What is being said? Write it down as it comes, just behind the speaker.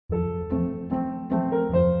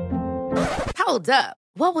Hold up.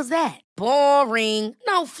 What was that? Boring.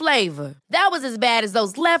 No flavor. That was as bad as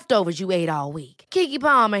those leftovers you ate all week. Keke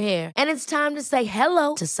Palmer here. And it's time to say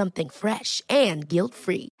hello to something fresh and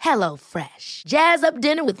guilt-free. Hello Fresh. Jazz up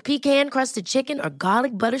dinner with pecan-crusted chicken or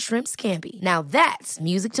garlic butter shrimp scampi. Now that's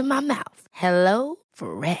music to my mouth. Hello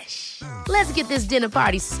Fresh. Let's get this dinner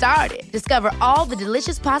party started. Discover all the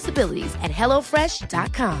delicious possibilities at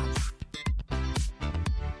hellofresh.com.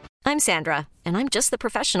 I'm Sandra, and I'm just the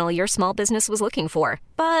professional your small business was looking for.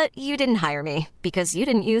 But you didn't hire me because you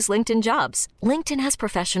didn't use LinkedIn Jobs. LinkedIn has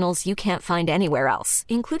professionals you can't find anywhere else,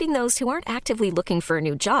 including those who aren't actively looking for a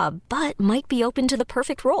new job, but might be open to the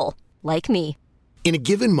perfect role, like me. In a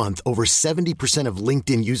given month, over 70% of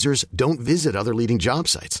LinkedIn users don't visit other leading job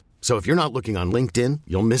sites. So if you're not looking on LinkedIn,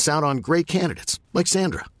 you'll miss out on great candidates, like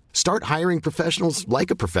Sandra. Start hiring professionals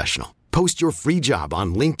like a professional. Post your free job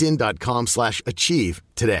on linkedin.com/achieve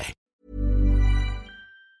today.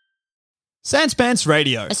 Sans Pants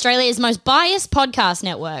Radio, Australia's most biased podcast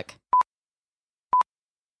network.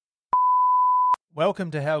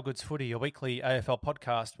 Welcome to How Good's Footy, a weekly AFL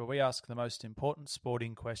podcast where we ask the most important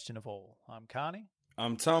sporting question of all. I'm Carney.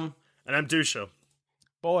 I'm Tom. And I'm Dusha.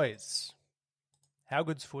 Boys, how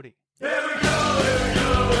good's footy? Here we go, here we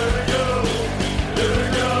go, here we go. Here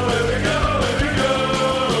we go, here we go, here we go.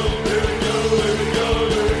 Here we go, here we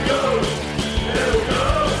go, here we go. Here we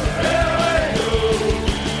go, here we go. Here we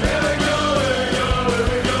go,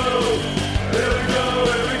 here we go, here we go. Here we go,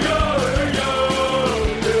 here we go, here we go. Here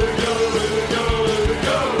we go, here we go, here we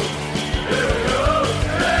go. Here we go,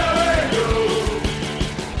 here we go.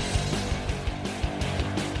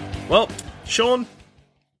 Well, Sean,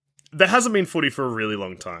 there hasn't been footy for a really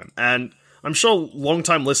long time, and I'm sure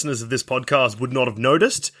long-time listeners of this podcast would not have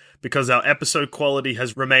noticed because our episode quality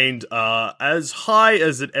has remained as high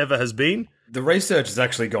as it ever has been. The research has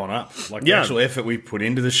actually gone up. The actual effort we've put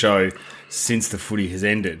into the show since the footy has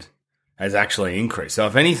ended has actually increased. So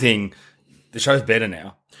if anything, the show's better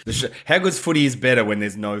now. How Good's Footy is better when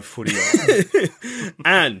there's no footy on.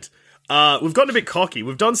 And we've gotten a bit cocky.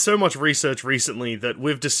 We've done so much research recently that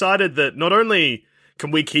we've decided that not only can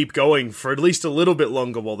we keep going for at least a little bit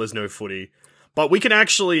longer while there's no footy, but we can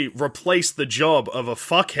actually replace the job of a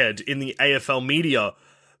fuckhead in the AFL media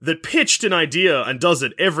that pitched an idea and does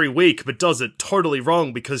it every week, but does it totally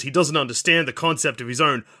wrong because he doesn't understand the concept of his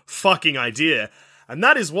own fucking idea. And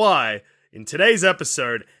that is why, in today's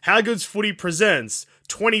episode, How Good's Footy presents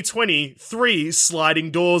 2023 Sliding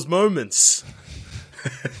Doors Moments.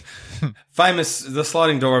 The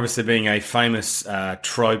sliding door obviously being a famous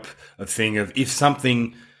trope of thing of if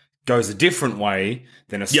something goes a different way,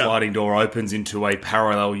 then a sliding door opens into a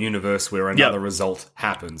parallel universe where another result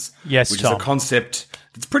happens. Yes, which Tom. is a concept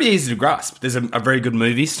that's pretty easy to grasp. There's a very good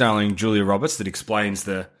movie starring Julia Roberts that explains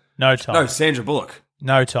the... No, Tom. No, Sandra Bullock.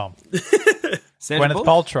 No, Tom. Gwyneth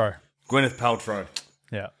Paltrow. Gwyneth Paltrow.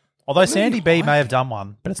 Yeah. Although Sandy B may have done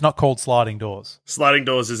one, but it's not called Sliding Doors. Sliding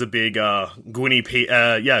Doors is a big Gwynny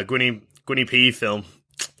P film.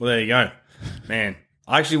 Well, there you go. Man,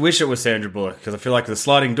 I actually wish it was Sandra Bullock because I feel like the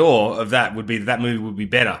sliding door of that movie would be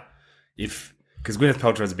better because Gwyneth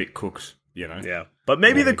Paltrow's a bit cooked, you know. Yeah, but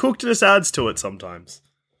maybe the cookedness adds to it sometimes.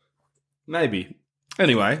 Maybe.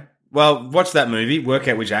 Anyway, well, watch that movie, work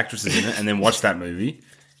out which actress is in it, and then watch that movie,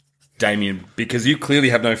 Damien, because you clearly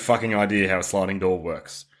have no fucking idea how a sliding door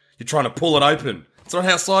works. You're trying to pull it open. It's not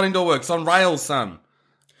how a sliding door works. It's on rails, son.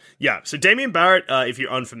 Yeah, so Damien Barrett, if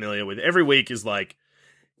you're unfamiliar with, every week is like,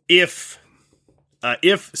 if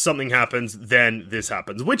something happens, then this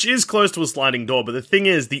happens, which is close to a sliding door. But the thing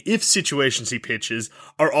is, the if situations he pitches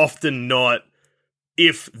are often not,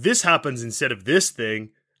 if this happens instead of this thing,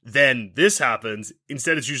 then this happens.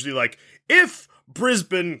 Instead, it's usually like, if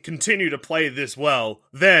Brisbane continue to play this well,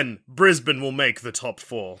 then Brisbane will make the top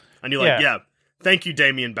four. And you're like, yeah, thank you,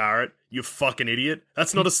 Damien Barrett, you fucking idiot.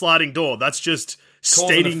 That's not a sliding door. That's just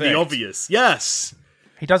stating the obvious. Yes.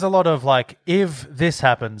 He does a lot of like, if this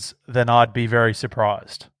happens, then I'd be very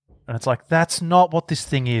surprised. And it's like, that's not what this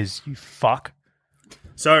thing is, you fuck.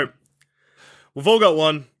 So, we've all got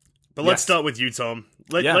one, but let's start with you, Tom.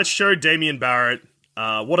 Let's show Damien Barrett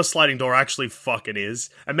what a sliding door actually fucking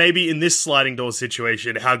is. And maybe in this sliding door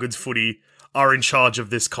situation, How Good's Footy are in charge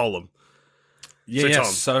of this column. Yeah,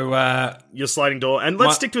 so Tom, your sliding door. And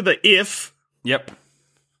let's stick with the if. Yep.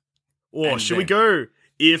 Or should we go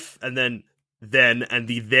if and then, and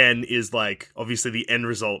the then is like, obviously, the end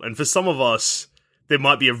result. And for some of us, there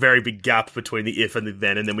might be a very big gap between the if and the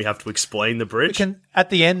then we have to explain the bridge. We can, at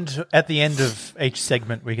the end of each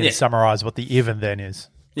segment, we can summarize what the if and then is.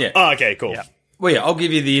 Yeah. Oh, okay, cool. Yeah. Well, I'll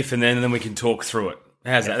give you the if and then we can talk through it.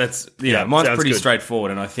 How's that? That's mine's pretty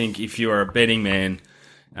straightforward. And I think if you are a betting man,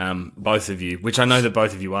 both of you, which I know that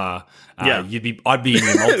both of you are, Yeah. I'd be in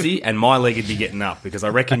your multi, and my leg would be getting up because I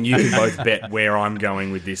reckon you can both bet where I'm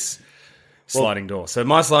going with this sliding door. So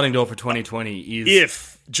my sliding door for 2020 is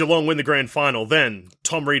If Geelong win the grand final, then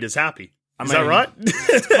Tom Reed is happy. Is that mean, right?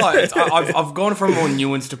 I've gone for a more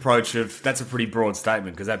nuanced approach of that's a pretty broad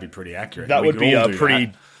statement because that'd be pretty accurate. That We would could be all a do pretty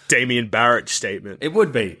that. Damien Barrett statement. It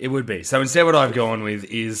would be. So instead, what I've gone with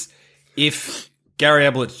is if Gary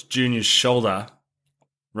Ablett Jr.'s shoulder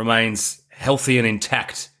remains healthy and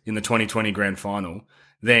intact in the 2020 grand final,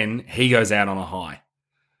 then he goes out on a high.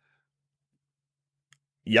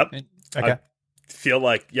 Yep. Okay. I feel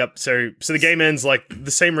like, yep. So the game ends like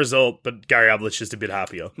the same result, but Gary Ablett's just a bit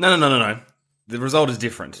happier. No. The result is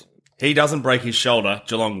different. He doesn't break his shoulder,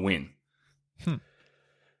 Geelong win.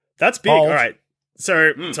 That's big. Bold. All right.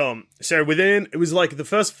 So, Tom, it was like the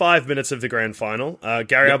first 5 minutes of the grand final,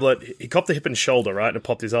 Gary Ablett, he copped the hip and shoulder, right? And it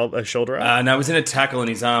popped his shoulder out. No, it was in a tackle and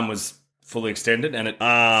his arm was fully extended and it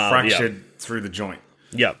fractured through the joint.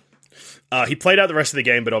 Yep. He played out the rest of the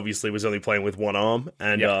game, but obviously was only playing with one arm.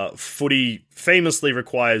 And footy famously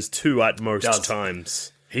requires two at most Does.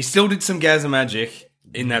 times. He still did some Gaza magic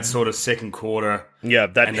in that sort of second quarter. Yeah,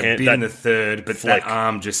 that and a hand, bit that in the third, but flick. that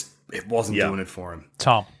arm just it wasn't doing it for him.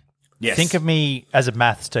 Tom, Yes. think of me as a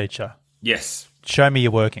maths teacher. Yes. Show me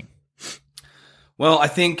you're working. Well, I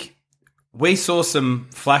think we saw some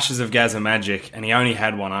flashes of Gaza magic, and he only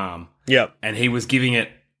had one arm, Yep. and he was giving it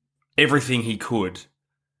everything he could.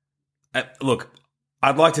 Look,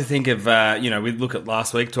 I'd like to think of we look at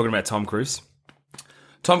last week talking about Tom Cruise.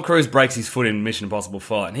 Tom Cruise breaks his foot in Mission Impossible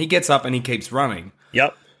 5, and he gets up and he keeps running.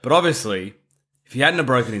 Yep. But obviously, if he hadn't have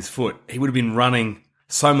broken his foot, he would have been running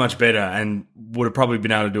so much better and would have probably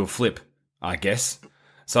been able to do a flip, I guess.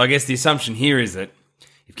 So I guess the assumption here is that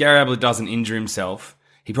if Gary Ablett doesn't injure himself,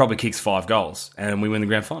 he probably kicks 5 goals and we win the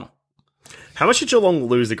grand final. How much did Geelong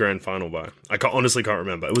lose the grand final by? I honestly can't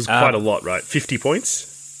remember. It was quite a lot, right? 50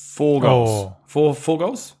 points? 4 goals. Four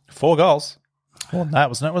goals? 4 goals. More than that,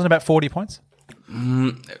 wasn't it? Wasn't it about 40 points?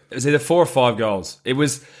 It was either 4 or 5 goals. It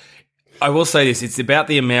was, I will say this, it's about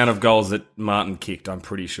the amount of goals that Martin kicked, I'm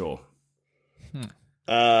pretty sure.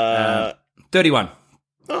 31.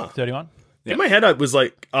 31? In my head, I was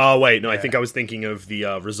like, oh, wait, no, I think I was thinking of the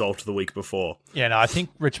result of the week before. Yeah, no, I think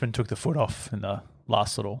Richmond took the foot off in the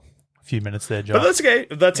last little few minutes there, Joe. But that's okay.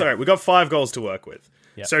 That's all right. We got 5 goals to work with.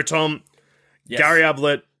 Yep. So, Tom, Yes. Gary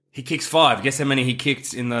Ablett, He kicks 5. Guess how many he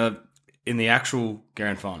kicked in the actual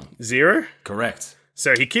grand final? 0. Correct.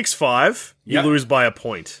 So he kicks 5. Yep. You lose by a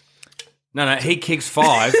point. No, he kicks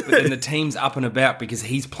 5, but then the team's up and about because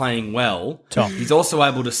he's playing well. Tom. He's also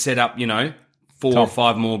able to set up, 4 or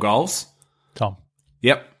 5 more goals. Tom,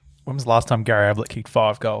 Yep. when was the last time Gary Ablett kicked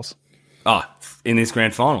 5 goals? In this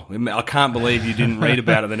grand final. I can't believe you didn't read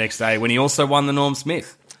about it the next day when he also won the Norm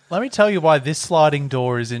Smith. Let me tell you why this sliding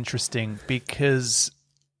door is interesting, because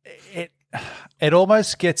it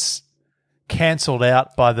almost gets cancelled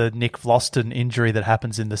out by the Nick Vlaston injury that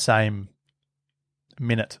happens in the same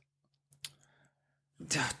minute.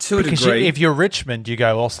 To a Because degree. if you're Richmond, you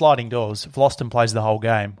go, well, sliding doors. If Vlaston plays the whole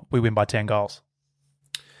game, we win by 10 goals.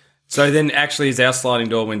 So then actually is our sliding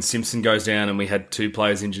door when Simpson goes down and we had 2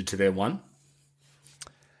 players injured to their 1?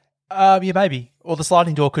 Yeah, maybe. Or the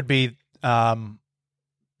sliding door could be hiring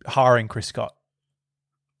Chris Scott.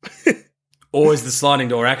 Or is the sliding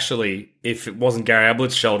door actually, if it wasn't Gary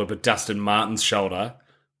Ablett's shoulder but Dustin Martin's shoulder,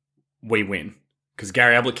 we win? Because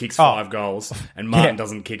Gary Ablett kicks 5 goals and Martin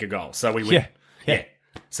doesn't kick a goal. So we win. Yeah.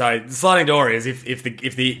 So the sliding door is if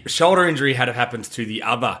the shoulder injury had happened to the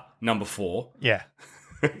other number 4, Yeah.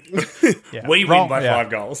 Yeah. we win by 5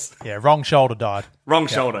 goals. Yeah, wrong shoulder died. Wrong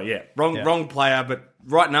shoulder, yeah. Wrong player, but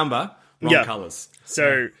right number, wrong colours.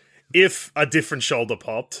 So if a different shoulder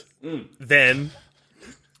popped, then...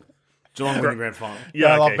 Geelong win the grand final. You know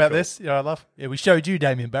what I love okay, about cool. this? You know what I love? Yeah, we showed you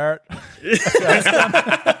Damien Barrett.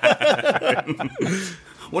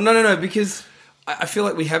 Well, no, because I feel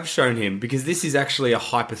like we have shown him, because this is actually a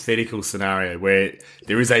hypothetical scenario where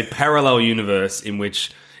there is a parallel universe in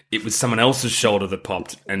which it was someone else's shoulder that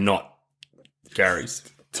popped and not Gary's.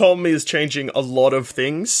 Tom is changing a lot of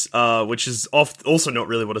things, which is also not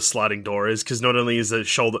really what a sliding door is, because not only is a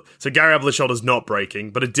shoulder... So Gary Ablett's shoulder's not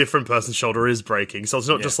breaking, but a different person's shoulder is breaking. So it's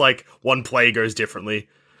not just like one play goes differently.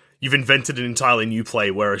 You've invented an entirely new play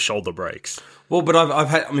where a shoulder breaks. Well, but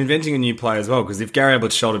I'm inventing a new play as well, because if Gary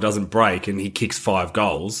Ablett's shoulder doesn't break and he kicks 5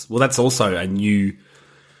 goals, well, that's also a new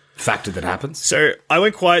factor that happens. So I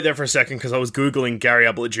went quiet there for a second because I was Googling Gary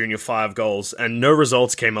Ablett Jr. 5 goals, and no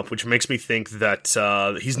results came up, which makes me think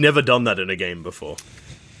that he's never done that in a game before.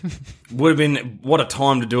 Would have been, what a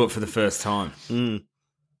time to do it for the first time.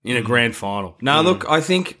 in a grand final. No, look, I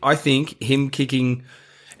think him kicking,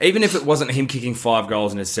 even if it wasn't him kicking 5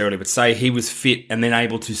 goals necessarily, but say he was fit and then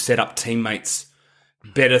able to set up teammates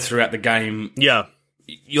better throughout the game. Yeah.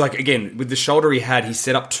 You like, again, with the shoulder he had, he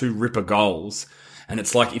set up 2 ripper goals. And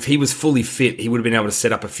it's like, if he was fully fit, he would have been able to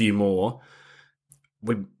set up a few more.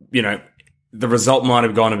 The result might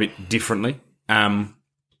have gone a bit differently. And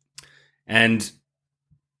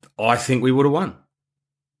I think we would have won.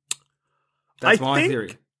 That's my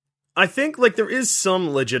theory. I think like there is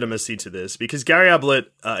some legitimacy to this because Gary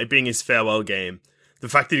Ablett, it being his farewell game, the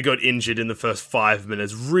fact that he got injured in the first 5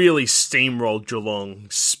 minutes really steamrolled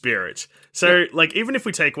Geelong's spirit. So, like, even if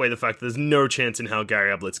we take away the fact that there's no chance in hell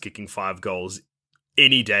Gary Ablett's kicking 5 goals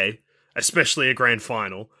any day, especially a grand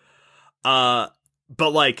final, but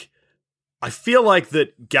like, I feel like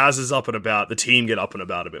that Gaz is up and about, the team get up and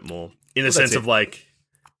about a bit more in the sense of like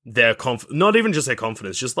their not even just their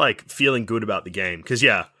confidence, just like feeling good about the game. Because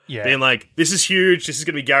being like, this is huge. This is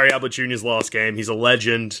going to be Gary Ablett Jr.'s last game. He's a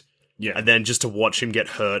legend. Yeah. And then just to watch him get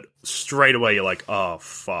hurt straight away, you're like, oh,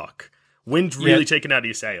 fuck. Wind really taken out of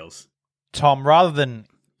your sails. Tom, rather than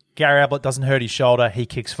Gary Ablett doesn't hurt his shoulder, he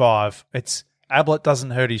kicks 5. It's Ablett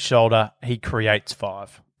doesn't hurt his shoulder, he creates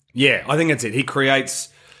 5. Yeah, I think that's it. He creates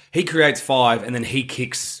 5 and then he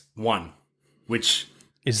kicks 1, which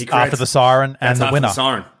is after the siren and the winner. The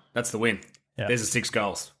siren. That's the win. Yeah. There's the 6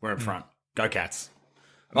 goals. We're in front. Go Cats.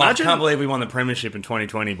 Imagine, I can't believe we won the premiership in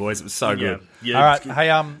 2020, boys. It was so good. Yeah. All right,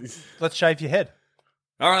 hey, let's shave your head.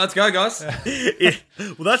 All right, let's go, guys.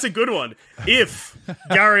 Well, that's a good one. If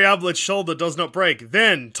Gary Ablett's shoulder does not break,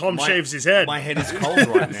 then Tom shaves his head. My head is cold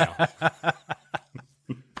right now.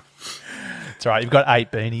 It's all right. You've got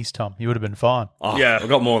 8 beanies, Tom. You would have been fine. Oh, yeah. I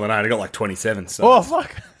got more than 8. I got like 27. So. Oh,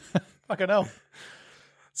 fuck. Fucking hell.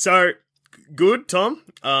 So, good, Tom.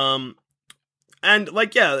 And,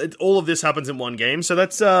 like, all of this happens in one game. So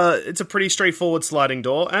that's it's a pretty straightforward sliding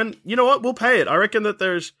door. And you know what? We'll pay it. I reckon that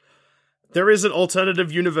there is an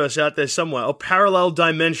alternative universe out there somewhere, a parallel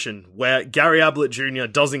dimension where Gary Ablett Jr.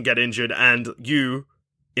 doesn't get injured and you,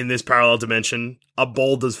 in this parallel dimension, are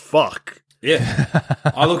bald as fuck. Yeah.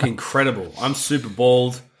 I look incredible. I'm super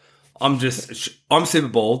bald. I'm super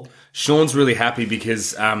bald. Sean's really happy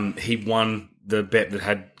because he won the bet that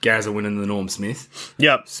had Gazza winning the Norm Smith.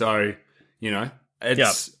 Yep. So,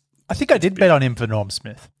 it's... I think I did bet on him for Norm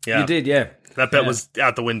Smith. Yeah. You did, yeah. That bet was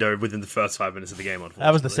out the window within the first 5 minutes of the game, unfortunately.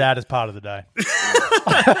 That was the saddest part of the day.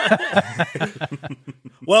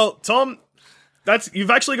 Well, Tom, you've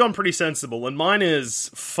actually gone pretty sensible, and mine is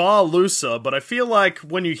far looser, but I feel like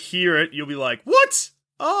when you hear it, you'll be like, what?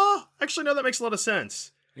 Oh, actually, no, that makes a lot of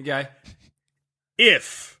sense. Okay.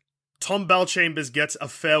 If Tom Bellchambers gets a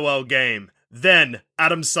farewell game, then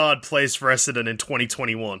Adam Saad plays for Essendon in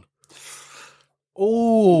 2021.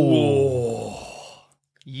 Ooh.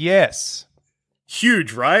 Yes.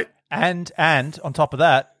 Huge, right? And on top of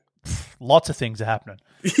that, lots of things are happening.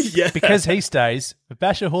 Yeah. Because he stays,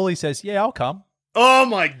 Basher Hooley says, yeah, I'll come. Oh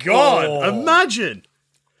my God. Oh. Imagine.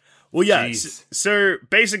 Well, yeah. Jeez. So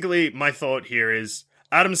basically, my thought here is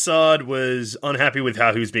Adam Saad was unhappy with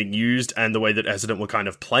how he was being used and the way that Essendon were kind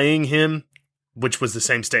of playing him, which was the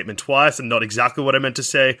same statement twice and not exactly what I meant to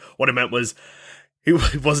say. What I meant was he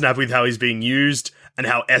wasn't happy with how he's being used and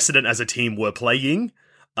how Essendon as a team were playing.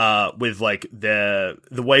 With like the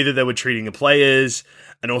way that they were treating the players,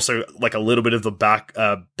 and also like a little bit of the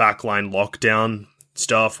backline lockdown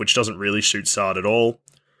stuff, which doesn't really suit Saad at all.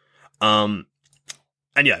 And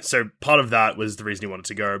yeah, so part of that was the reason he wanted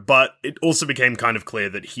to go, but it also became kind of clear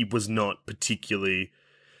that he was not particularly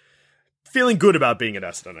feeling good about being at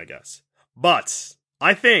Essendon, I guess. But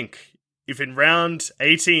I think if in round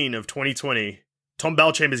 18 of 2020, Tom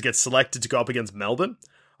Bellchambers gets selected to go up against Melbourne,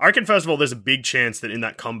 I reckon, first of all, there's a big chance that in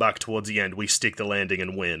that comeback towards the end, we stick the landing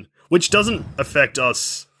and win, which doesn't affect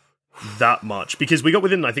us that much because we got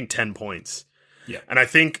within, I think, 10 points. Yeah. And I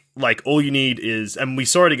think, like, all you need is, and we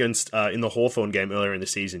saw it against, in the Hawthorn game earlier in the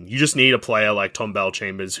season, you just need a player like Tom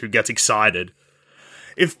Bellchambers who gets excited.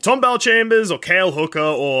 If Tom Bellchambers or Cale Hooker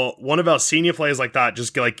or one of our senior players like that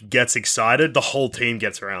just, like, gets excited, the whole team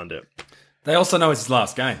gets around it. They also know it's his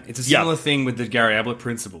last game. It's a similar thing with the Gary Ablett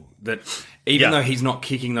principle, that even though he's not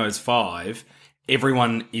kicking those 5,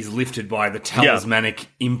 everyone is lifted by the talismanic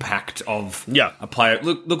impact of a player.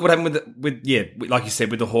 Look what happened with like you said,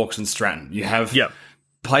 with the Hawks and Stratton. You have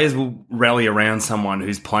players will rally around someone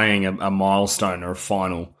who's playing a milestone or a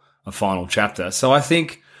final chapter. So I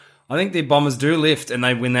think the Bombers do lift and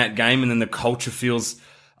they win that game, and then the culture feels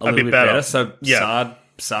a little bit better. So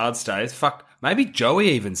Saad stays. Fuck, maybe Joey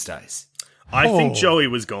even stays. I think Joey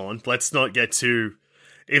was gone. Let's not get too...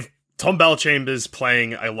 If Tom Bell Chambers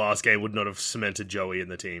playing a last game would not have cemented Joey in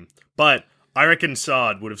the team. But I reckon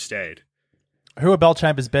Sard would have stayed. Who are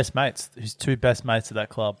Belchamber's best mates? His two best mates at that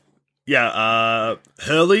club? Yeah,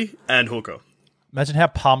 Hurley and Hooker. Imagine how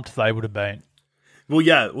pumped they would have been. Well,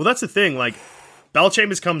 yeah. Well, that's the thing. Like, Bell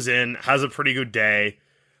Chambers comes in, has a pretty good day.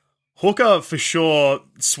 Hooker, for sure,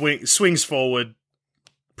 swings forward.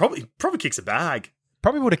 Probably kicks a bag.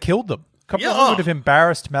 Probably would have killed them. Probably would have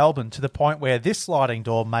embarrassed Melbourne to the point where this sliding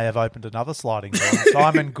door may have opened another sliding door. And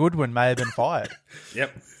Simon Goodwin may have been fired.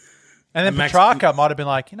 Yep. And then Petrarca might have been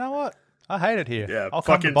like, you know what? I hate it here. Yeah, I'll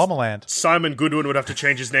come to Bomberland. Simon Goodwin would have to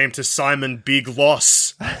change his name to Simon Big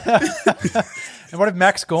Loss. And what if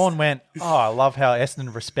Max Gawn went, I love how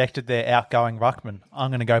Essendon respected their outgoing ruckman.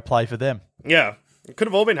 I'm going to go play for them. Yeah, it could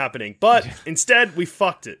have all been happening. But instead, we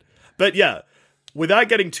fucked it. But yeah, without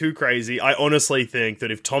getting too crazy, I honestly think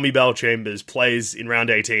that if Tommy Bell Chambers plays in round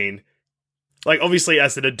 18, like obviously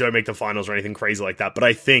Essendon don't make the finals or anything crazy like that, but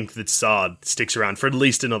I think that Sard sticks around for at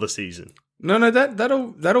least another season. No,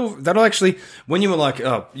 that'll actually. When you were like,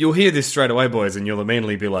 oh, you'll hear this straight away, boys, and you'll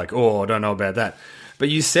immediately be like, oh, I don't know about that. But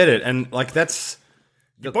you said it, and like that's.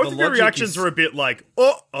 Both of your reactions were a bit like,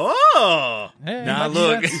 oh. Yeah, Nah,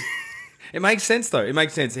 look, it makes sense though. It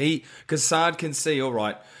makes sense. Because Sard can see, all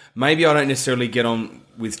right. Maybe I don't necessarily get on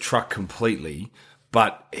with Truck completely,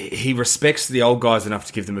 but he respects the old guys enough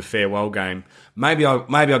to give them a farewell game. Maybe I've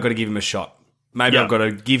got to give him a shot. Maybe I've got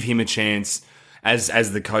to give him a chance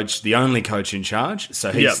as the coach, the only coach in charge.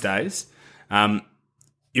 So he stays.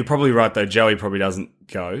 You're probably right though. Joey probably doesn't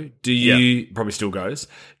go. Do you? Probably still goes.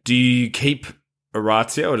 Do you keep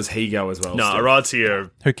Orazio or does he go as well? No, still?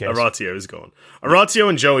 Orazio. Who cares? Orazio is gone. Orazio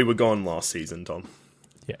and Joey were gone last season, Tom.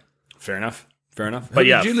 Yeah. Fair enough. But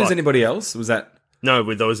did you lose anybody else? Was that? No,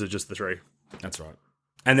 with those are just the three. That's right.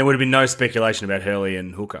 And there would have been no speculation about Hurley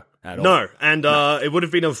and Hooker at all. No, and it would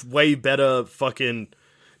have been a way better fucking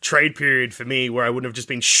trade period for me where I wouldn't have just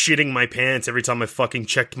been shitting my pants every time I fucking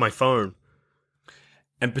checked my phone.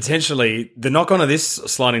 And potentially, the knock-on of this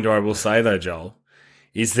sliding door, I will say though, Joel,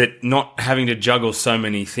 is that not having to juggle so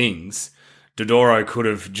many things, Dodoro could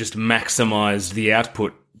have just maximised the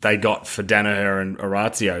output they got for Danaher and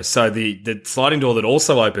Orazio. So the sliding door that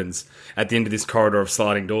also opens at the end of this corridor of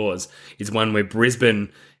sliding doors is one where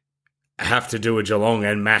Brisbane have to do a Geelong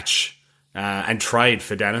and match and trade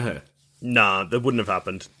for Danaher. Nah, that wouldn't have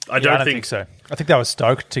happened. I don't don't think so. I think they were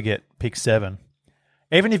stoked to get pick 7.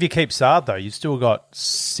 Even if you keep Sard, though, you've still got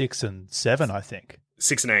 6 and 7, I think.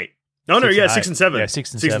 6 and 8. No, 6 and 7. Yeah,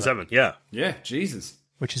 6 and 7. Yeah. Yeah, Jesus.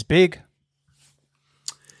 Which is big.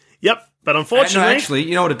 Yep, but unfortunately... No, actually,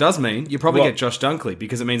 you know what it does mean? You probably get Josh Dunkley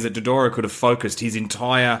because it means that Dodoro could have focused his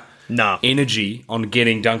entire energy on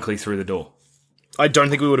getting Dunkley through the door. I don't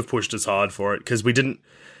think we would have pushed as hard for it because we didn't...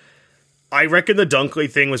 I reckon the Dunkley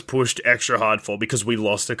thing was pushed extra hard for because we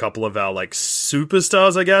lost a couple of our, like,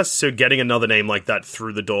 superstars, I guess. So getting another name like that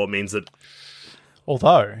through the door means that...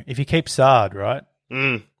 Although, if you keep Sard, right?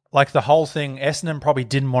 Like, the whole thing, Essendon probably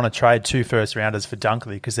didn't want to trade 2 first-rounders for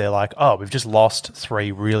Dunkley because they're like, oh, we've just lost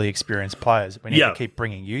 3 really experienced players. We need to keep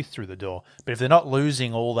bringing youth through the door. But if they're not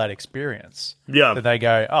losing all that experience, then they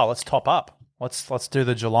go, oh, let's top up. Let's do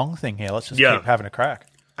the Geelong thing here. Let's just keep having a crack.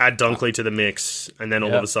 Add Dunkley to the mix, and then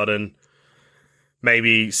all of a sudden...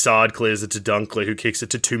 Maybe Sard clears it to Dunkley, who kicks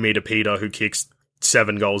it to 2-meter Peter, who kicks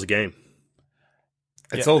 7 goals a game.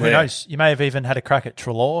 It's all there. Who knows? You may have even had a crack at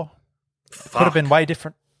Treloar. Could have been way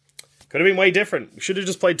different. Could have been way different. Should have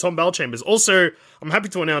just played Tom Bell Chambers. Also, I'm happy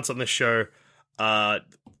to announce on this show,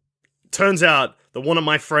 turns out that one of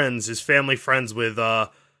my friends is family friends with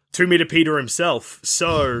 2-meter Peter himself.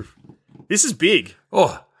 So, this is big.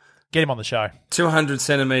 Oh, get him on the show. 200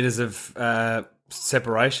 centimetres of...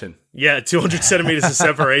 separation. Yeah, 200 centimeters of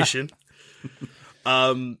separation.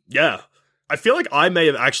 Yeah. I feel like I may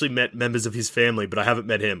have actually met members of his family, but I haven't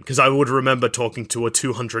met him because I would remember talking to a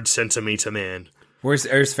 200 centimeter man. Are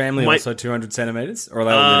his family also 200 centimeters? Or are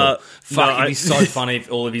they all little? Fuck, it'd be so funny if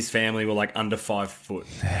all of his family were like under 5 foot.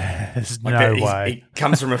 There's like no way. He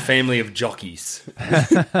comes from a family of jockeys.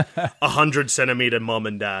 100 centimeter mom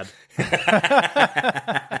and dad.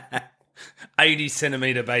 80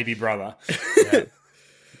 centimeter baby brother. Yeah.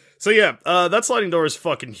 So yeah, that sliding door is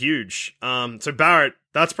fucking huge. So Barrett,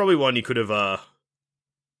 that's probably one you could have,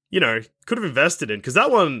 could have invested in because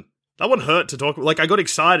that one hurt to talk about. Like I got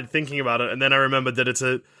excited thinking about it, and then I remembered that it's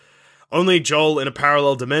only Joel in a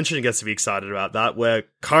parallel dimension gets to be excited about that, where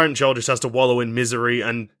current Joel just has to wallow in misery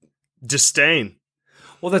and disdain.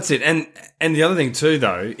 Well, that's it. And the other thing too,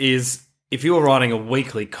 though, is if you were writing a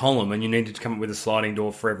weekly column and you needed to come up with a sliding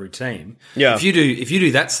door for every team, Yeah. if you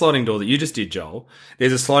do that sliding door that you just did, Joel,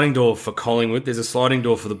 there's a sliding door for Collingwood, there's a sliding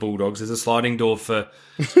door for the Bulldogs, there's a sliding door for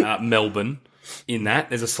Melbourne. In that,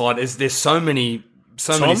 there's so many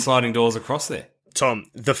sliding doors across there. Tom,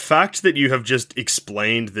 the fact that you have just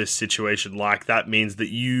explained this situation like that means that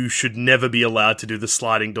you should never be allowed to do the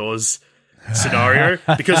sliding doors scenario,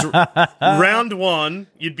 because round one,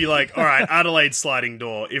 you'd be like, all right, Adelaide sliding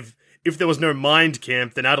door. If there was no mind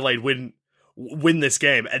camp, then Adelaide win this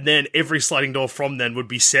game, and then every sliding door from then would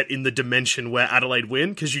be set in the dimension where Adelaide win,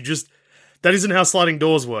 because that isn't how sliding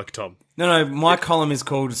doors work, Tom. No, my column is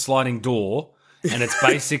called Sliding Door, and it's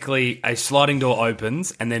basically a sliding door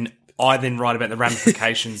opens, and then I then write about the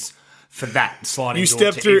ramifications for that sliding door. You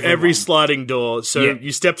step through everyone. every sliding door, so Yeah.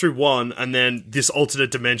 you step through one, and then this alternate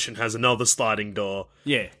dimension has another sliding door.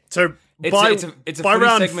 Yeah. So It's by a by footy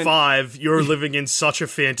round segment. 5, you're living in such a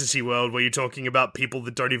fantasy world where you're talking about people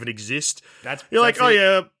that don't even exist. You're like, that's oh it.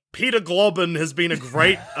 yeah, Peter Globin has been a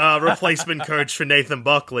great replacement coach for Nathan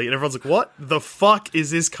Buckley, and everyone's like, what the fuck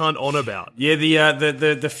is this cunt on about? Yeah,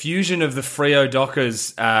 the fusion of the Freo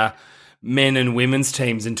Dockers men and women's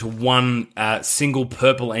teams into one single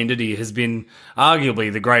purple entity has been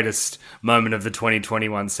arguably the greatest moment of the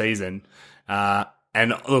 2021 season.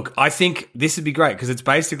 And look, I think this would be great because it's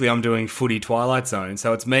basically I'm doing footy Twilight Zone.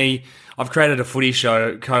 So it's me. I've created a footy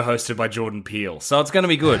show co-hosted by Jordan Peele. So it's going to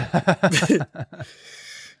be good.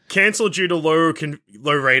 Cancelled due to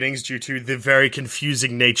low ratings due to the very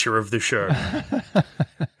confusing nature of the show.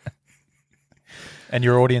 And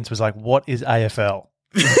your audience was like, what is AFL?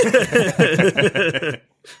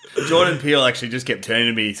 Jordan Peele actually just kept turning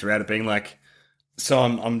to me throughout it being like, so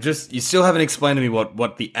I'm just, you still haven't explained to me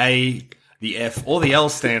what the A, the F, or the L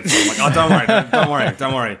stand for. I'm like, oh,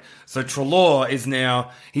 don't worry. So Treloar is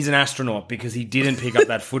now, he's an astronaut because he didn't pick up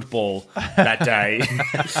that football that day.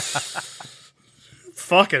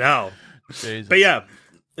 Fucking hell. Jesus. But yeah,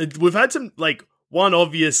 we've had some, like, one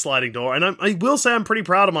obvious sliding door, and I will say I'm pretty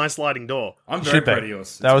proud of my sliding door. I'm very Should be. proud of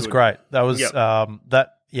yours. That was good. great. That was,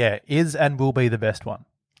 Yep. is and will be the best one.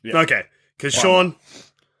 Yeah. Okay, because Sean,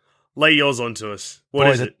 lay yours onto us. What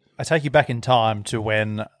Boys, is it? I take you back in time to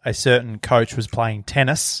when a certain coach was playing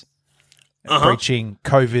tennis, breaching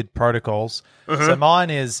COVID protocols. So mine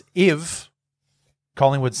is if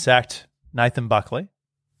Collingwood sacked Nathan Buckley,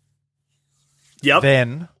 Yep.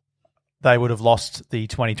 then they would have lost the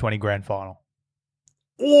 2020 grand final.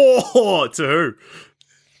 Oh, to who?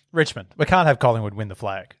 Richmond. We can't have Collingwood win the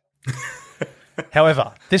flag.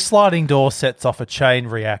 However, this sliding door sets off a chain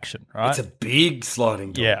reaction, right? It's a big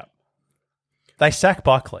sliding door. Yeah. They sack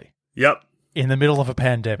Buckley Yep. in the middle of a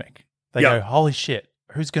pandemic. They Yeah. go, holy shit,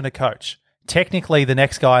 who's going to coach? Technically, the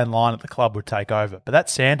next guy in line at the club would take over, but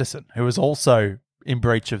that's Sanderson, who was also in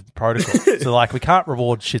breach of the protocol. So, like, we can't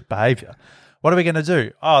reward shit behaviour. What are we going to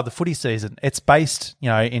do? Oh, the footy season. It's based,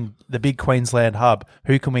 in the big Queensland hub.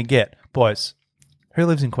 Who can we get? Boys, who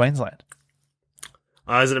lives in Queensland?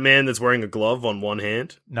 Is it a man that's wearing a glove on one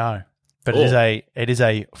hand? No, but Oh. it is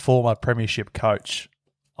a former premiership coach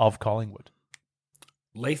of Collingwood,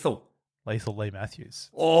 Lethal. Lethal Lee Matthews.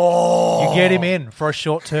 Oh. You get him in for a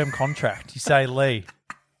short-term contract. You say, Lee,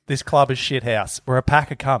 this club is shithouse. We're a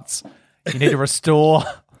pack of cunts. You need to restore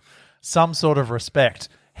some sort of respect.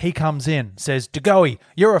 He comes in, says, DeGoey,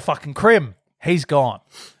 you're a fucking crim. He's gone.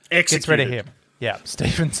 Gets rid of Executed. him. Yeah,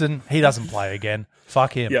 Stevenson, he doesn't play again.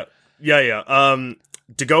 Fuck him. Yeah.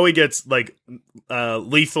 DeGoey gets,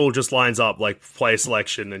 Lethal just lines up, player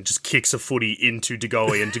selection and just kicks a footy into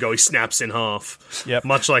DeGoey and DeGoey snaps in half. Yep.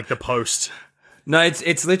 Much like the post. No,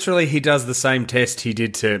 it's literally he does the same test he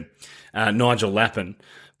did to Nigel Lappin,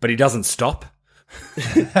 but he doesn't stop.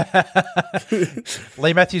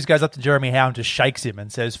 Lee Matthews goes up to Jeremy Howe and just shakes him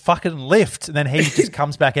and says, fucking lift. And then he just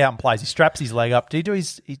comes back out and plays. He straps his leg up. Do you do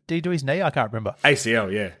his knee? I can't remember.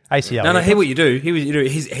 ACL, yeah. ACL. No, yeah. hear what you do.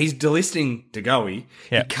 He's delisting DeGoey.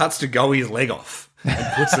 Yeah. He cuts DeGoey's leg off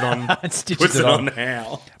and puts it on. And stitches puts it it on. on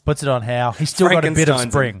Howe. Puts it on Howe. He's still got a bit of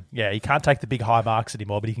Frankenstein's spring. Yeah, he can't take the big high marks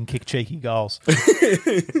anymore, but he can kick cheeky goals.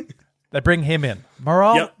 They bring him in.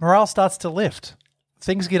 Morale starts to lift.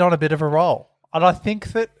 Things get on a bit of a roll. And I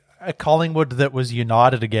think that a Collingwood that was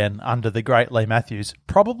united again under the great Lee Matthews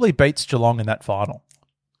probably beats Geelong in that final.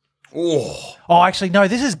 Oh, Actually, no,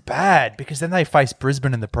 this is bad because then they face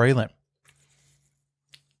Brisbane in the prelim.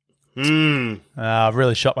 I've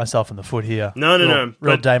really shot myself in the foot here. No. Real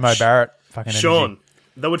But Damo Barrett fucking Sean, energy.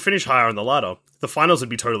 that would finish higher on the ladder. The finals would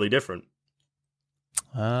be totally different.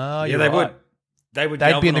 Oh, yeah, you're they right. would. They'd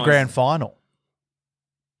They'd be in the galvanise. grand final.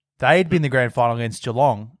 They'd be in the grand final against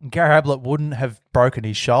Geelong. And Gary Ablett wouldn't have broken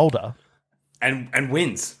his shoulder. and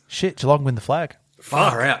wins. Shit, Geelong win the flag.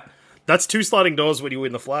 Far out. That's 2 sliding doors when you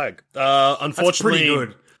win the flag. That's Unfortunately, pretty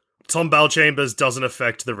good. Tom Bellchambers doesn't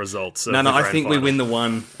affect the results. No, I think we win the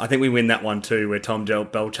one. I think we win that one too, where Tom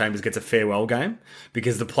Bellchambers gets a farewell game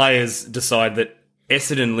because the players decide that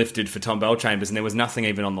Essendon lifted for Tom Bellchambers and there was nothing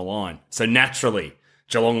even on the line. So naturally,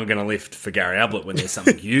 Geelong are going to lift for Gary Ablett when there's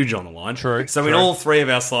something huge on the line. True. So in all 3 of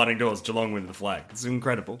our sliding doors, Geelong win the flag. It's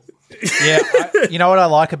incredible. Yeah, you know what I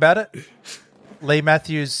like about it? Lee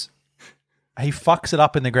Matthews, he fucks it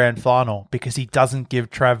up in the grand final because he doesn't give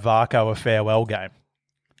Trav Varco a farewell game.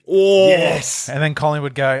 Oh, Yes. And then Colin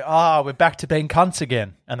would go, we're back to being cunts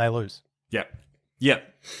again. And they lose. Yep. yeah.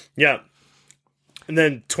 And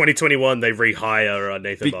then 2021, they rehire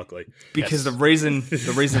Nathan Buckley. Because the reason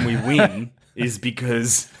we win is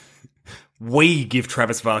because we give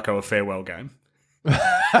Travis Varco a farewell game. Is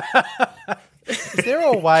there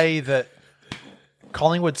a way that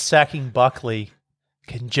Collingwood sacking Buckley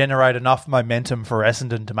can generate enough momentum for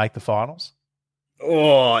Essendon to make the finals?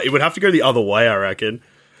 Oh, it would have to go the other way, I reckon.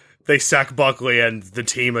 They sack Buckley and the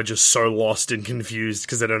team are just so lost and confused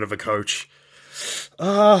because they don't have a coach.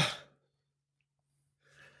 Hang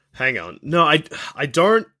on. No, I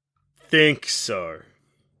don't think so.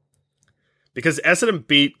 Because Essendon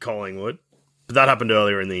beat Collingwood, but that happened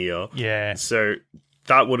earlier in the year. Yeah. So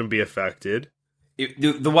that wouldn't be affected.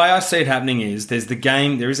 The way I see it happening is there is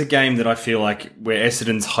a game that I feel like where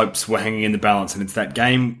Essendon's hopes were hanging in the balance, and it's that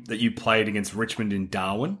game that you played against Richmond in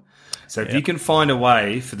Darwin. So if you can find a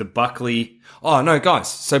way for the Buckley... Oh, no, guys.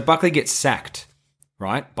 So Buckley gets sacked,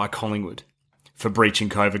 right, by Collingwood for breaching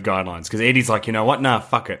COVID guidelines. Because Eddie's like, you know what? Nah,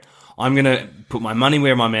 fuck it. I'm going to put my money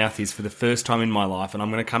where my mouth is for the first time in my life, and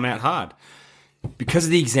I'm going to come out hard. Because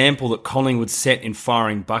of the example that Collingwood set in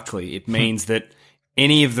firing Buckley, it means that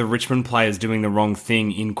any of the Richmond players doing the wrong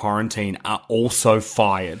thing in quarantine are also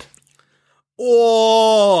fired.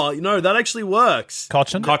 Oh, that actually works.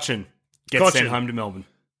 Cochin Gets Cochin. sent home to Melbourne.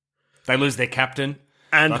 They lose their captain.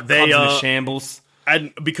 And Like, they club's in a are... shambles.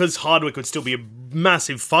 And because Hardwick would still be a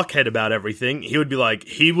massive fuckhead about everything, he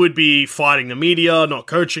would be fighting the media, not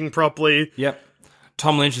coaching properly. Yep.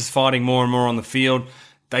 Tom Lynch is fighting more and more on the field.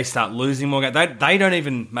 They start losing more games. They don't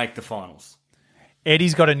even make the finals.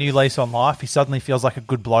 Eddie's got a new lease on life. He suddenly feels like a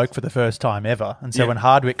good bloke for the first time ever. And so when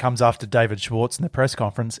Hardwick comes after David Schwartz in the press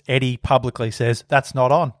conference, Eddie publicly says, that's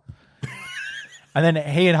not on. And then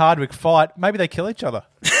he and Hardwick fight. Maybe they kill each other.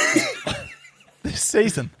 This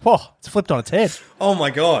season. Whoa, it's flipped on its head. Oh, my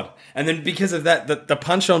God. And then because of that, the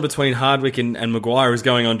punch-on between Hardwick and Maguire is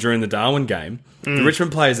going on during the Darwin game. The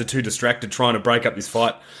Richmond players are too distracted trying to break up this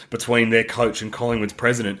fight between their coach and Collingwood's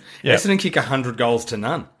president. Yep. Essendon kick 100 goals to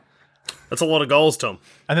none. That's a lot of goals, Tom.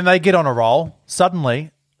 And then they get on a roll.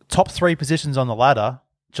 Suddenly, top 3 positions on the ladder,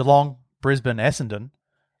 Geelong, Brisbane, Essendon,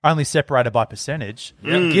 only separated by percentage.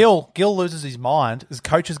 Gill loses his mind. His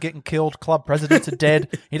coach is getting killed. Club presidents are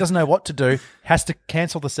dead. He doesn't know what to do. Has to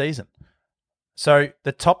cancel the season. So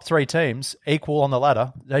the top 3 teams equal on the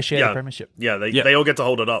ladder. They share the premiership. Yeah, they all get to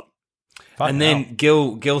hold it up. Fucking And then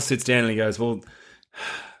Gill sits down and he goes, well,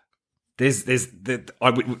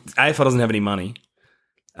 AFL doesn't have any money.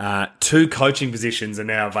 2 coaching positions are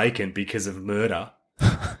now vacant because of murder.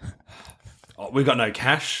 We've got no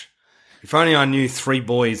cash. If only I knew 3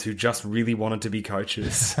 boys who just really wanted to be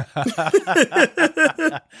coaches.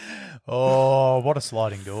 Oh, what a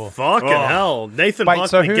sliding door. Fucking hell. Nathan Wait, Buckley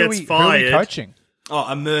so who are gets we fired. coaching?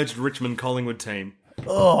 A merged Richmond Collingwood team.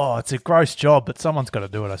 Oh, it's a gross job, but someone's got to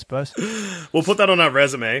do it, I suppose. We'll put that on our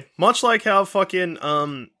resume. Much like how fucking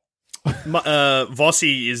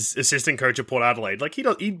Vossi is assistant coach at Port Adelaide. Like, he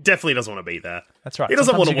definitely doesn't want to be there. That's right. He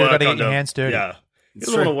doesn't Sometimes want to you work gotta get under... your hands dirty. Yeah. He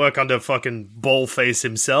doesn't want to work under fucking ballface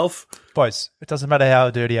himself. Boys, it doesn't matter how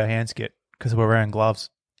dirty our hands get because we're wearing gloves.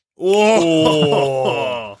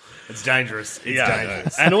 Oh! It's dangerous. It's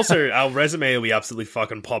dangerous. And also, our resume will be absolutely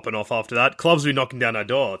fucking popping off after that. Clubs will be knocking down our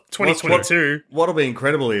door. 2022. What'll be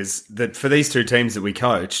incredible is that for these 2 teams that we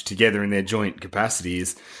coach together in their joint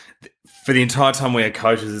capacities, for the entire time we are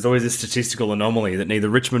coaches, there's always a statistical anomaly that neither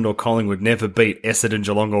Richmond or Collingwood never beat Essendon,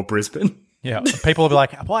 Geelong or Brisbane. Yeah, people will be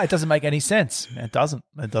like, "Why? It doesn't make any sense." It doesn't.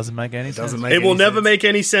 It doesn't make any sense. It will never make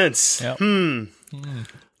any sense. Yep.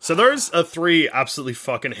 So those are 3 absolutely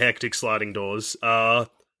fucking hectic sliding doors.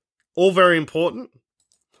 All very important.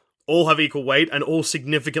 All have equal weight and all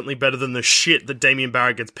significantly better than the shit that Damien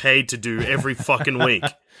Barrett gets paid to do every fucking week.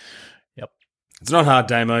 Yep. It's not hard,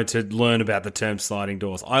 Damo, to learn about the term sliding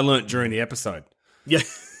doors. I learnt during the episode. Yeah.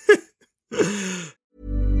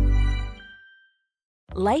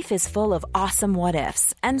 Life is full of awesome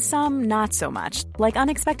what-ifs, and some not so much, like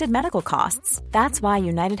unexpected medical costs. That's why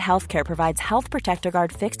United Healthcare provides Health Protector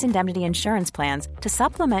Guard fixed indemnity insurance plans to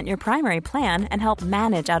supplement your primary plan and help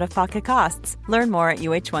manage out-of-pocket costs. Learn more at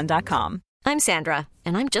uh1.com. I'm Sandra,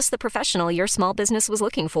 and I'm just the professional your small business was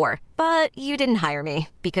looking for. But you didn't hire me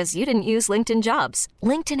because you didn't use LinkedIn Jobs.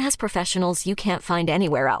 LinkedIn has professionals you can't find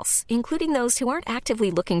anywhere else, including those who aren't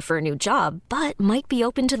actively looking for a new job, but might be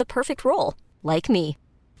open to the perfect role, like me.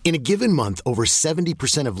 In a given month, over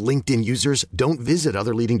 70% of LinkedIn users don't visit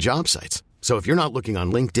other leading job sites. So if you're not looking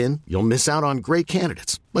on LinkedIn, you'll miss out on great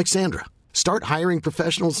candidates like Sandra. Start hiring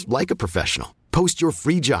professionals like a professional. Post your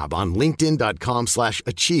free job on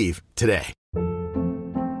linkedin.com/achieve today.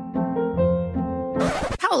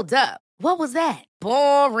 Hold up. What was that?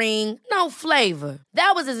 Boring. No flavor.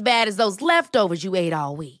 That was as bad as those leftovers you ate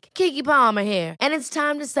all week. Keke Palmer here, and it's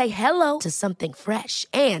time to say hello to something fresh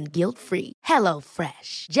and guilt-free. Hello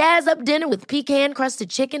Fresh. Jazz up dinner with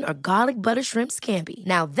pecan-crusted chicken or garlic butter shrimp scampi.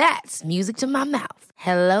 Now that's music to my mouth.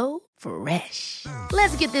 Hello Fresh.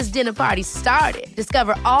 Let's get this dinner party started.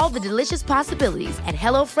 Discover all the delicious possibilities at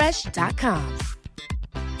hellofresh.com.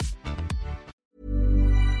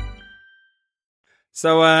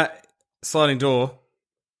 So, sliding door.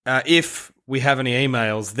 If we have any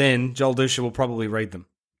emails, then Joel Dusha will probably read them.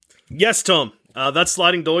 Yes, Tom. That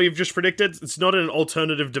sliding door you've just predicted, it's not an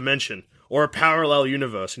alternative dimension or a parallel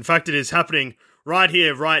universe. In fact, it is happening right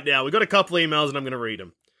here, right now. We got a couple of emails and I'm going to read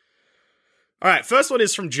them. All right, first one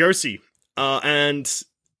is from Josie. And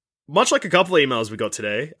much like a couple of emails we got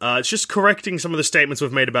today, it's just correcting some of the statements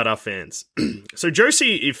we've made about our fans. So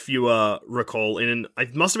Josie, if you recall,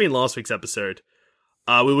 it must have been last week's episode,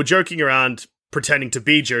 we were joking around pretending to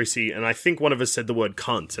be Josie, and I think one of us said the word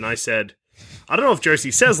cunt, and I said, I don't know if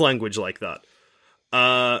Josie says language like that.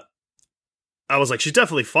 I was like, she's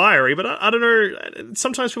definitely fiery, but I don't know,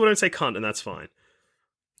 sometimes people don't say cunt, and that's fine.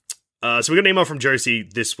 So we got an email from Josie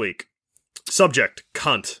this week. Subject,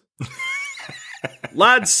 cunt.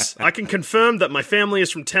 Lads, I can confirm that my family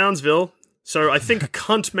is from Townsville, so I think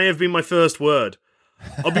cunt may have been my first word.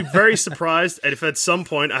 I'll be very surprised if at some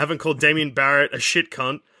point I haven't called Damien Barrett a shit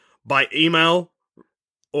cunt by email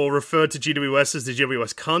or referred to GWS as the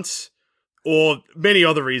GWS cunts, or many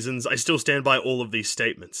other reasons. I still stand by all of these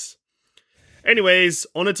statements. Anyways,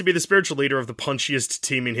 honored to be the spiritual leader of the punchiest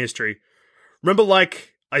team in history. Remember,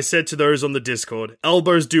 like I said to those on the Discord,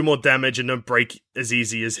 elbows do more damage and don't break as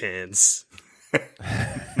easy as hands.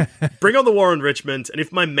 Bring on the war on Richmond, and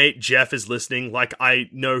if my mate Jeff is listening, like I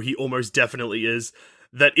know he almost definitely is,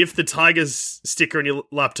 that if the Tigers sticker on your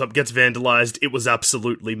laptop gets vandalized, it was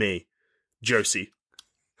absolutely me, Josie.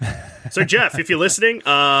 So Jeff, if you're listening,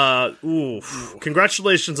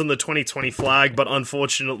 congratulations on the 2020 flag, but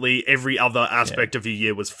unfortunately every other aspect of your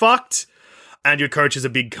year was fucked, and your coach is a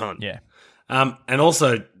big cunt. Yeah. And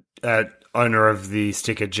also, owner of the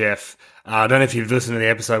sticker, Jeff, I don't know if you've listened to the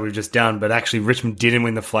episode we've just done, but actually Richmond didn't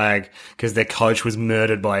win the flag because their coach was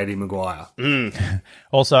murdered by Eddie Maguire.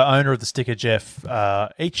 Also, owner of the sticker, Jeff,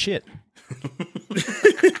 eat shit.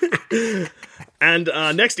 And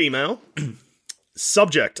next email,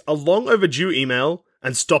 subject, a long overdue email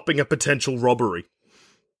and stopping a potential robbery.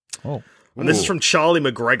 Oh. And this is from Charlie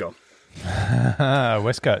McGregor.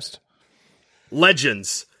 West Coast.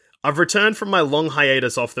 Legends. I've returned from my long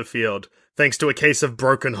hiatus off the field, thanks to a case of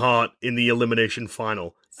broken heart in the elimination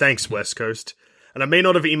final. Thanks, West Coast. And I may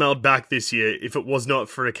not have emailed back this year if it was not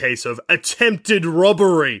for a case of attempted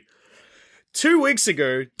robbery. 2 weeks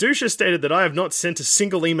ago, Dusha stated that I have not sent a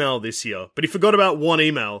single email this year, but he forgot about one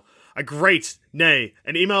email. A great, nay,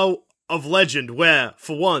 an email of legend where,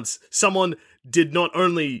 for once, someone did not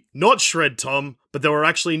only not shred Tom, but they were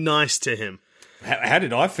actually nice to him. How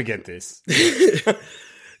did I forget this?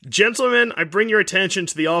 Gentlemen, I bring your attention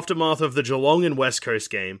to the aftermath of the Geelong and West Coast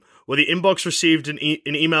game, where the inbox received an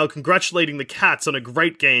email congratulating the Cats on a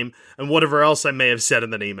great game and whatever else I may have said in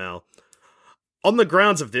that email. On the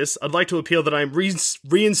grounds of this, I'd like to appeal that I am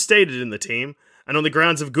reinstated in the team, and on the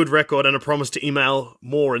grounds of good record and a promise to email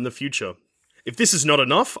more in the future. If this is not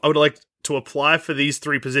enough, I would like to apply for these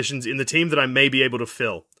 3 positions in the team that I may be able to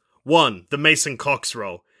fill. 1. The Mason Cox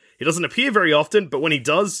role. He doesn't appear very often, but when he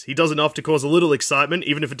does enough to cause a little excitement,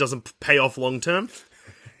 even if it doesn't pay off long term.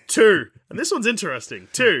 2, and this one's interesting.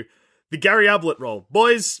 2, the Gary Ablett role.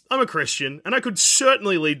 Boys, I'm a Christian, and I could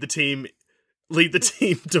certainly lead the team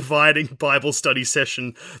dividing Bible study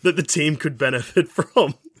session that the team could benefit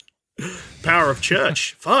from. Power of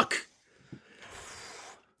church. Fuck.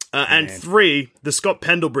 And 3, the Scott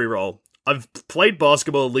Pendlebury role. I've played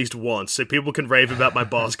basketball at least once, so people can rave about my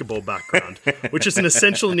basketball background, which is an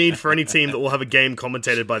essential need for any team that will have a game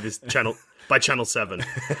commentated by this channel. by Channel 7.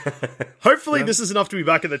 Hopefully this is enough to be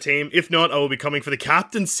back in the team. If not, I will be coming for the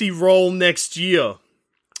captaincy role next year.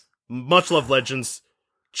 Much love, legends.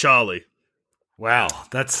 Charlie. Wow,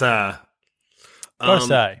 that's Gotta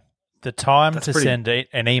say, the time to send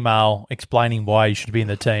an email explaining why you should be in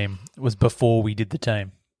the team was before we did the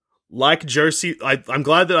team. Like Josie, I'm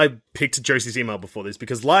glad that I picked Josie's email before this,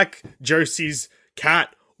 because like Josie's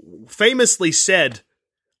cat famously said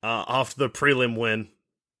after the prelim win,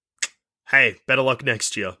 hey, better luck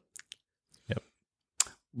next year. Yep.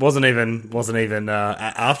 Wasn't even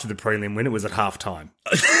after the prelim win, it was at halftime.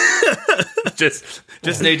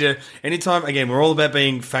 just need to, anytime, again, we're all about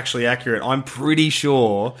being factually accurate. I'm pretty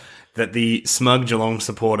sure that the smug Geelong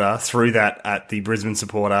supporter threw that at the Brisbane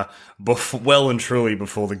supporter well and truly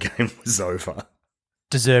before the game was over.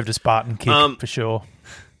 Deserved a Spartan kick for sure.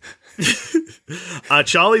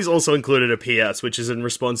 Charlie's also included a PS, which is in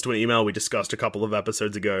response to an email we discussed a couple of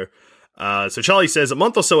episodes ago. So Charlie says, a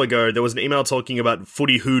month or so ago, there was an email talking about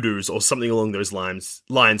footy hoodoos or something along those lines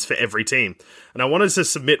for every team. And I wanted to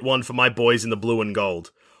submit one for my boys in the blue and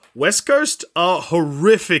gold. West Coast are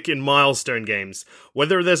horrific in milestone games.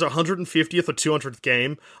 Whether there's a 150th or 200th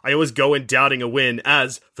game, I always go in doubting a win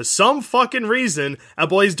as, for some fucking reason, our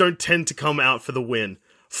boys don't tend to come out for the win.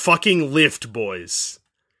 Fucking lift, boys.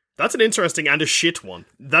 That's an interesting and a shit one.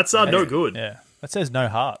 That's no good. Yeah, that says no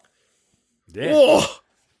heart. Yeah. Oh,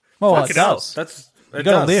 well, it does. You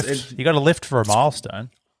got to lift. You got to lift for a milestone.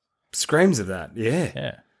 Screams of that.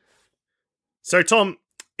 Yeah. So, Tom,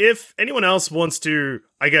 if anyone else wants to,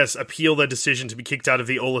 I guess, appeal their decision to be kicked out of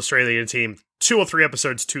the All-Australian team 2 or 3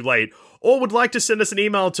 episodes too late, or would like to send us an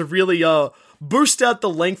email to really boost out the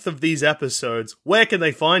length of these episodes, where can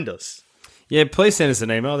they find us? Yeah, please send us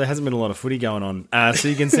an email. There hasn't been a lot of footy going on. So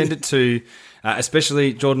you can send it to,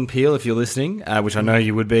 especially Jordan Peele, if you're listening, which I know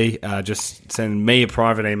you would be. Just send me a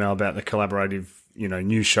private email about the collaborative,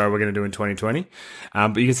 new show we're going to do in 2020.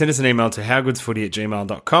 But you can send us an email to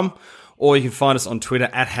howgoodsfooty@gmail.com, or you can find us on Twitter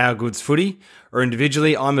at howgoodsfooty, or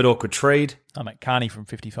individually, I'm at Awkward Treed. I'm at Carney from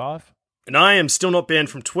 55. And I am still not banned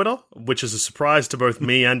from Twitter, which is a surprise to both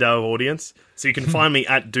me and our audience. So you can find me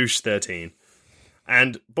at douche13.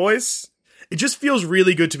 And boys, it just feels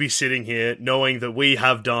really good to be sitting here knowing that we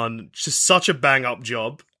have done just such a bang-up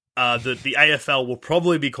job that the AFL will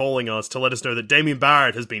probably be calling us to let us know that Damien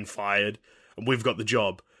Barrett has been fired and we've got the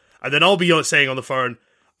job. And then I'll be saying on the phone,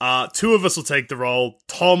 2 of us will take the role.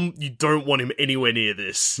 Tom, you don't want him anywhere near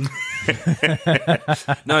this.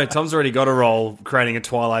 No, Tom's already got a role creating a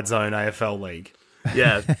Twilight Zone AFL league.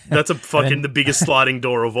 Yeah, that's a fucking the biggest sliding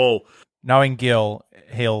door of all. Knowing Gil,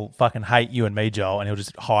 he'll fucking hate you and me, Joel, and he'll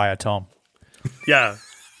just hire Tom. Yeah.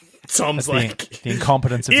 Tom's the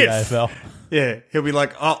incompetence of the AFL. Yeah, he'll be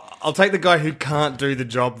like, I'll take the guy who can't do the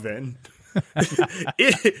job then.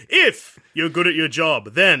 If you're good at your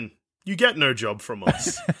job, then you get no job from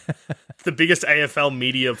us. The biggest AFL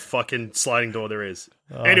media fucking sliding door there is.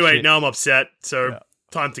 Oh, anyway, shit. now I'm upset, so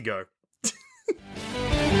time to go.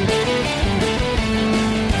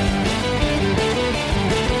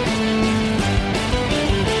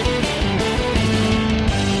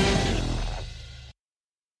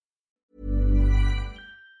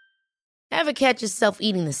 Ever catch yourself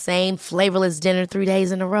eating the same flavorless dinner 3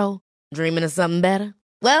 days in a row? Dreaming of something better?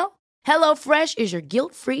 Well, HelloFresh is your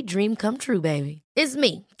guilt-free dream come true, baby. It's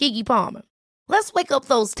me, Keke Palmer. Let's wake up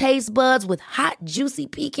those taste buds with hot, juicy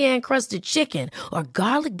pecan-crusted chicken or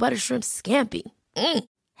garlic butter shrimp scampi.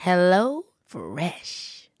 Hello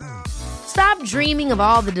Fresh. Stop dreaming of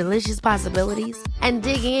all the delicious possibilities and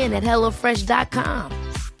dig in at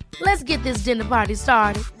HelloFresh.com. Let's get this dinner party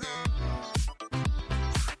started.